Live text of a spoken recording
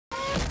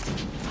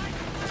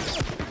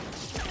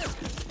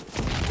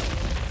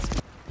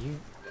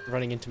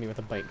running into me with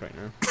a bike right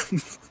now.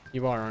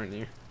 You are, aren't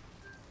you?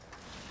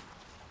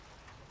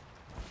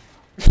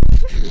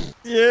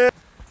 Yeah.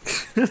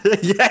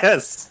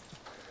 Yes.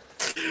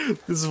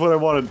 This is what I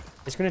wanted.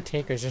 It's gonna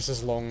take us just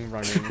as long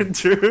running.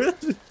 Dude.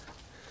 It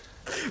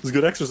was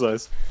good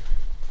exercise.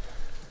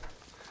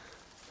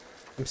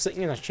 I'm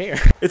sitting in a chair.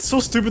 It's so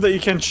stupid that you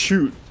can't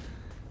shoot.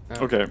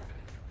 Oh. Okay.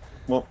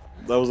 Well,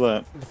 that was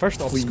that. The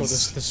first obstacle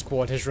the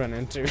squad has run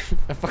into.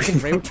 A fucking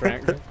rail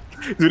track.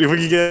 Dude, if we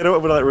can get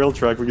over that rail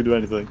track, we can do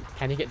anything.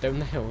 Can you get down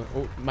the hill?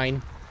 Oh,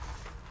 mine.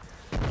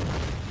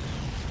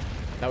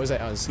 That was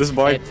it, us. This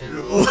bike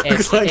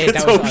looks like Ed,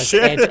 it's that was oh us.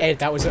 shit. Ed,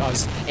 that was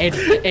us. Ed,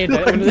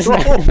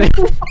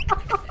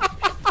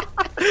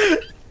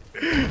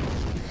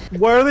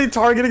 Why are they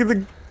targeting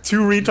the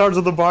two retards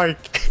on the bike?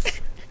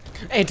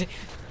 Ed.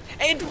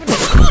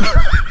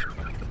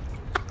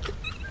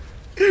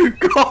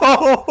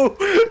 Oh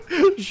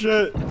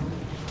shit!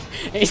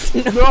 Ed,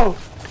 No!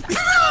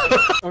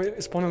 Oh,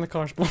 spawn in the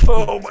car, spawn.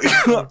 Oh my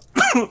god!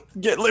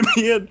 Let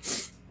me in!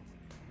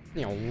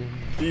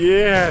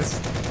 Yes!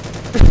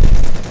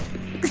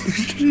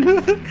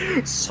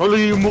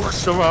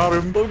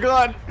 Oh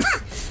god!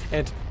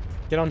 Ed,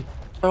 get on.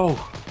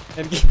 Oh.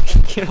 Ed,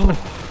 get on.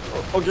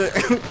 Okay.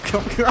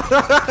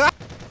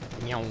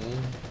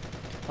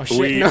 Oh shit,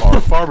 We no. are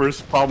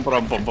farmers. Bum,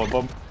 bum, bum, bum,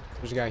 bum.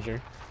 There's a guy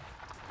here.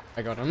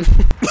 I got him.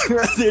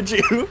 Did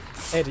you?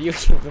 Ed, you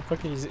what the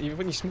fuck are you,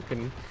 what are you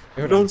smoking?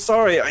 Wait, No,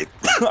 sorry. I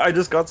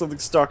just got something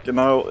stuck, and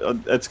now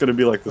it's gonna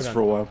be like this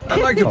for a while.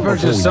 I'd like to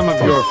purchase some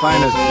of your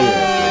finest beer,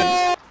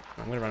 please.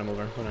 I'm gonna run him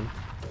over. Hold on.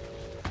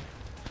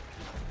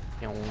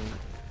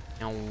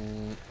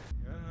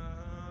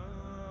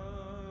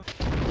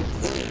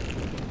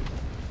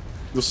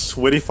 Those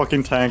sweaty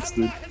fucking tanks,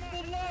 dude.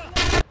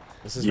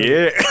 This is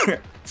Yeah.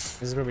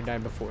 This is where we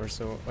died before.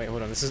 So wait,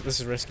 hold on. This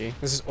is risky.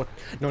 This is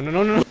no.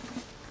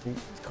 Ooh,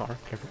 car,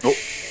 careful. Oh.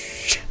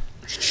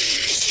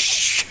 Shut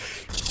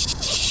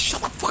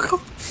the fuck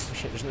up. Oh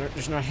shit,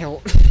 there's no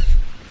help.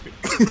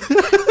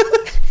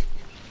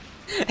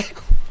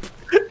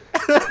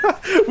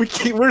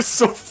 We're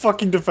so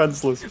fucking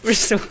defenseless. We're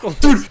so cold.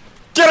 Dude,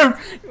 get him!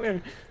 Where?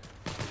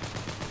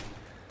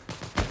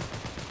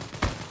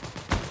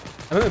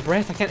 I'm out of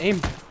breath. I can't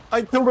aim.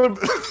 I killed him.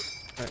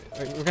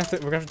 Right, we're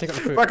gonna have to take out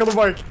the foot. Back on the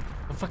bike.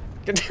 Oh fuck!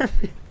 Get down.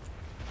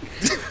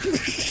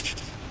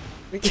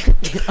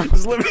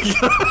 Just let me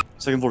go.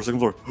 Second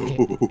floor.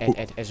 Okay,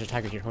 Ed, there's a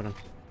tiger here. Hold on.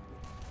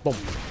 Boom.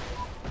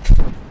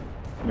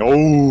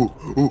 No.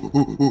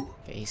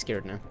 Okay, he's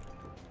scared now.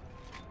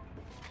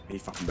 He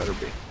fucking better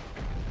be.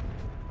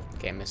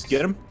 Okay, I missed.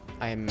 Get him.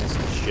 I missed.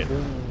 Shit.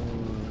 Ooh,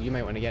 you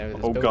might want to get out of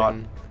this Oh building.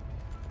 god.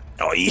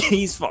 Oh,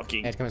 he's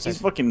fucking. Ed, come inside.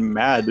 He's fucking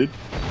mad, dude.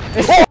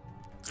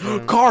 Oh!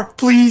 Car,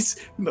 please.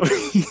 No.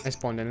 I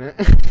spawned in it.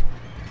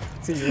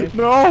 See you.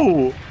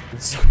 No.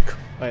 It's so cool.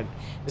 Ed,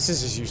 this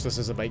is as useless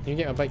as a bike. Can you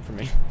get a bike for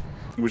me?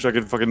 Wish I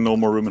could fucking no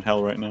more room in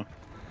hell right now. Do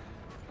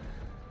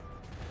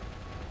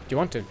you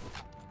want to?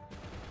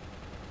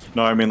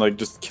 No, I mean like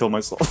just kill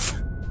myself.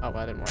 Oh, well,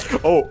 I didn't want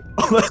it. Oh,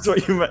 that's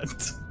what you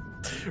meant.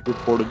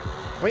 Reported.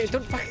 Wait,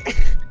 don't fuck.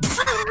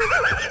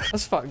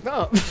 That's fucked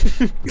up.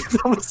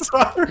 I'm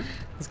sorry.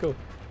 Let's go.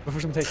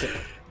 Before someone takes it.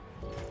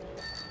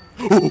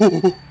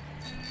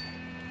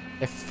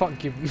 Yeah,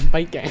 fuck you,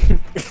 bike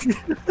gang.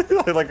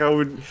 Like I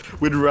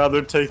would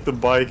rather take the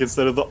bike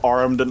instead of the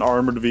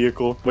armored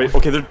vehicle. Wait,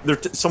 okay,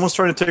 someone's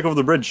trying to take over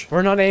the bridge.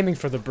 We're not aiming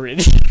for the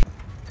bridge.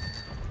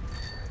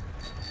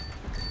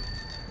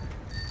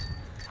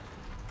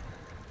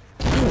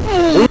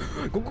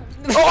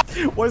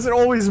 Why is it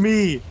always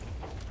me?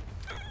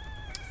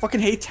 Fucking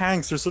hate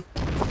tanks. They're so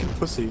fucking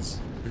pussies.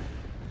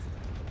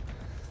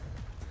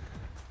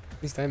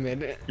 At least I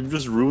made it. You've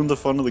just ruined the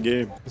fun of the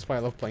game. That's why I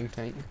love playing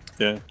tank.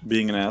 Yeah,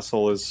 being an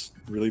asshole is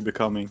really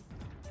becoming.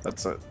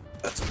 That's a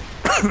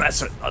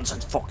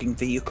fucking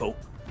vehicle,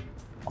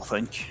 I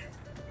think.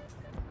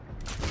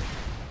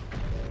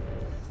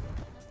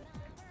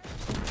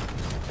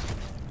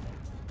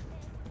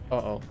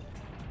 Uh-oh.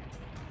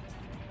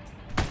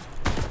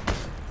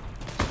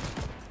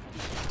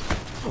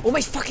 Oh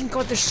my fucking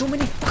god, there's so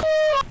many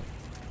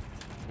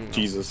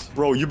Jesus.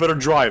 Bro, you better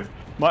drive.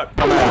 My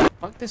man.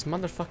 Fuck this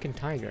motherfucking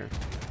tiger.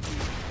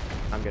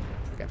 I'm good.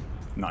 Okay.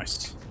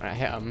 Nice. Alright, I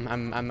hit him.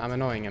 I'm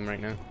annoying him right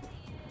now.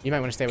 You might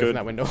want to stay away from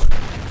that window.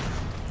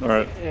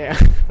 Alright. Yeah,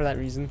 for that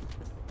reason.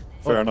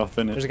 Fair enough,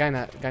 finish. There's a guy in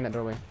that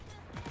doorway.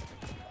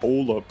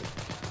 Hold up.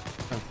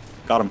 Oh.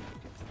 Got him.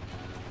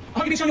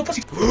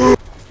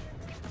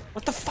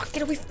 What the fuck?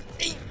 Get away from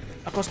me!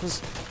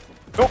 Across.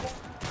 Go!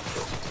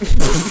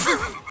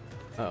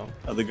 Uh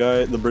oh.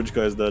 The bridge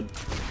guy is dead.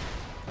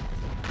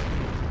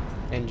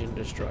 Engine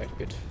destroyed.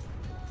 Good.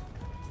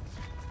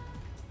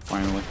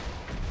 Finally.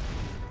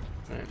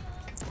 Alright.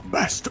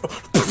 Bastard.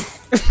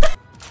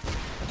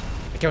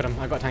 I killed him.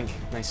 I got a tank.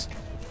 Nice.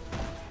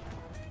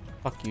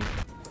 Fuck you.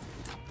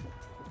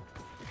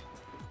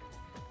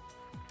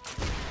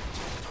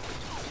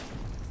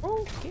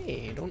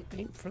 Okay, don't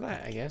aim for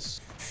that, I guess.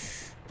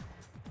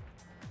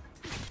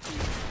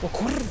 Well,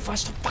 kurwa,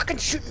 stop fucking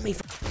shooting me!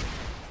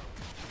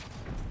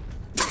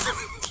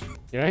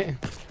 You right?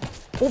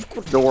 Oh,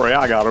 Don't worry,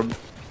 I got him.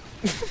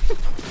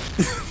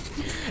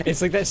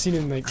 it's like that scene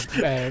in like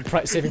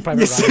Saving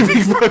Private Yeah, Ryan.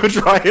 Saving Private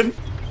Ryan.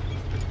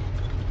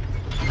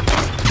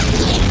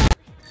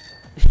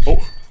 Oh.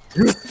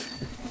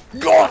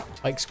 God.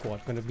 Spike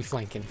squad gonna be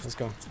flanking. Let's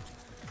go.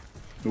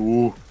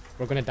 Ooh.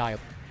 We're gonna die.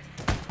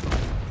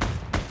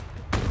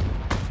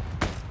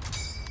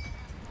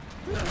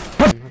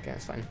 Okay,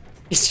 that's fine.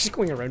 He's just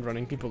going around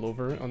running people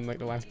over on like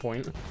the last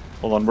point.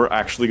 Hold on, we're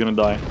actually gonna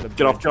die.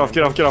 Get off, get off,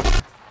 get off, get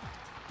off.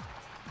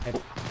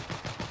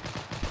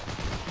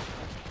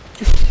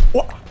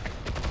 What?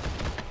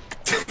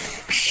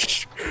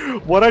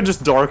 What? I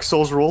just Dark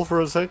Souls roll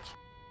for a sec?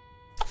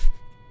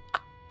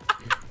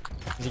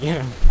 Did you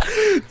get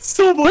him?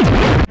 So much.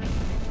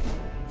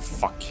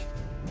 Fuck.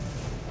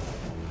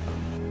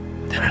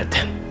 10 out of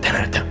 10, 10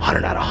 out of 10,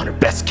 100 out of 100,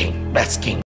 best king, best king.